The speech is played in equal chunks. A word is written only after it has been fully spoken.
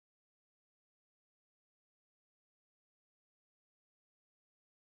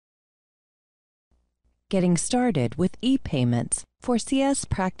Getting started with ePayments for CS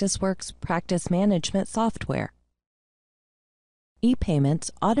PracticeWorks practice management software. ePayments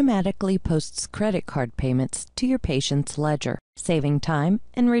automatically posts credit card payments to your patient's ledger, saving time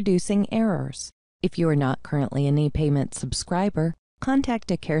and reducing errors. If you are not currently an ePayments subscriber, contact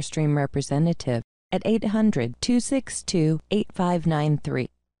a Carestream representative at 800-262-8593.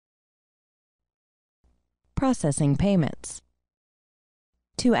 Processing payments.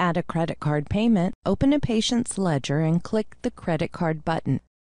 To add a credit card payment, open a patient's ledger and click the Credit Card button.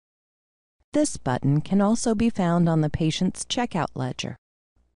 This button can also be found on the patient's checkout ledger.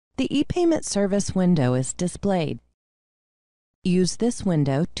 The ePayment service window is displayed. Use this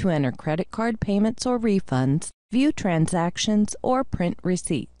window to enter credit card payments or refunds, view transactions, or print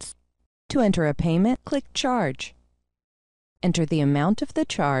receipts. To enter a payment, click Charge. Enter the amount of the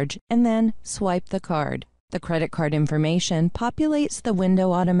charge and then swipe the card. The credit card information populates the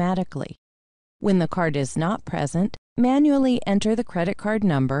window automatically. When the card is not present, manually enter the credit card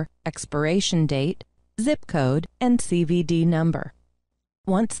number, expiration date, zip code, and CVD number.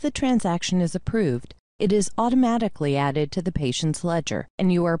 Once the transaction is approved, it is automatically added to the patient's ledger,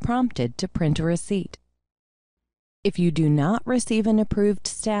 and you are prompted to print a receipt. If you do not receive an approved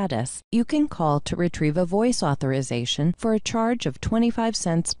status, you can call to retrieve a voice authorization for a charge of 25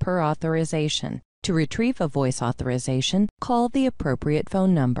 cents per authorization. To retrieve a voice authorization, call the appropriate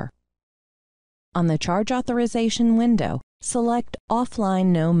phone number. On the Charge Authorization window, select Offline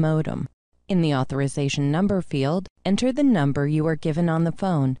No Modem. In the Authorization Number field, enter the number you are given on the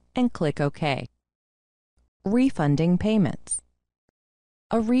phone and click OK. Refunding Payments.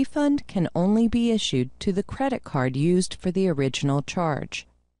 A refund can only be issued to the credit card used for the original charge.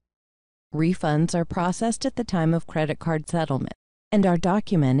 Refunds are processed at the time of credit card settlement and are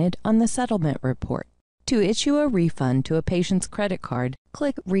documented on the settlement report. To issue a refund to a patient's credit card,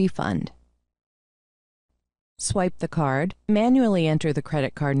 click Refund. Swipe the card, manually enter the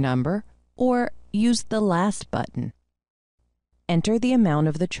credit card number, or use the Last button. Enter the amount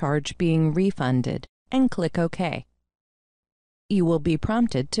of the charge being refunded and click OK. You will be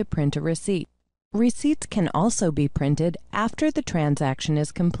prompted to print a receipt. Receipts can also be printed after the transaction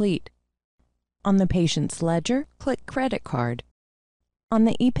is complete. On the patient's ledger, click Credit Card. On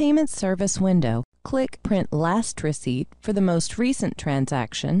the ePayment service window, click Print Last Receipt for the most recent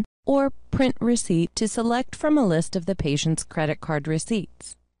transaction, or Print Receipt to select from a list of the patient's credit card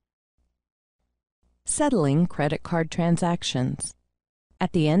receipts. Settling credit card transactions.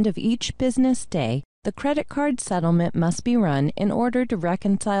 At the end of each business day, the credit card settlement must be run in order to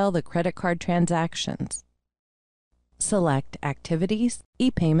reconcile the credit card transactions. Select Activities,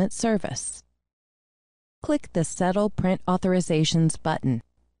 ePayment Service. Click the Settle Print Authorizations button.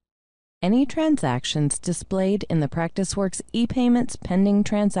 Any transactions displayed in the PracticeWorks ePayments Pending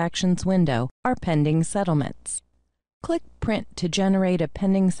Transactions window are pending settlements. Click Print to generate a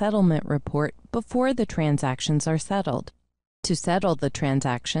pending settlement report before the transactions are settled. To settle the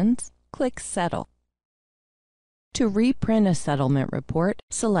transactions, click Settle. To reprint a settlement report,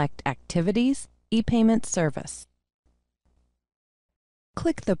 select Activities, ePayment Service.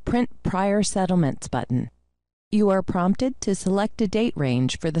 Click the Print Prior Settlements button. You are prompted to select a date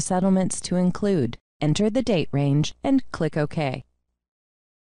range for the settlements to include. Enter the date range and click OK.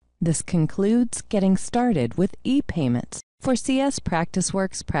 This concludes getting started with ePayments for CS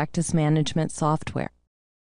PracticeWorks practice management software.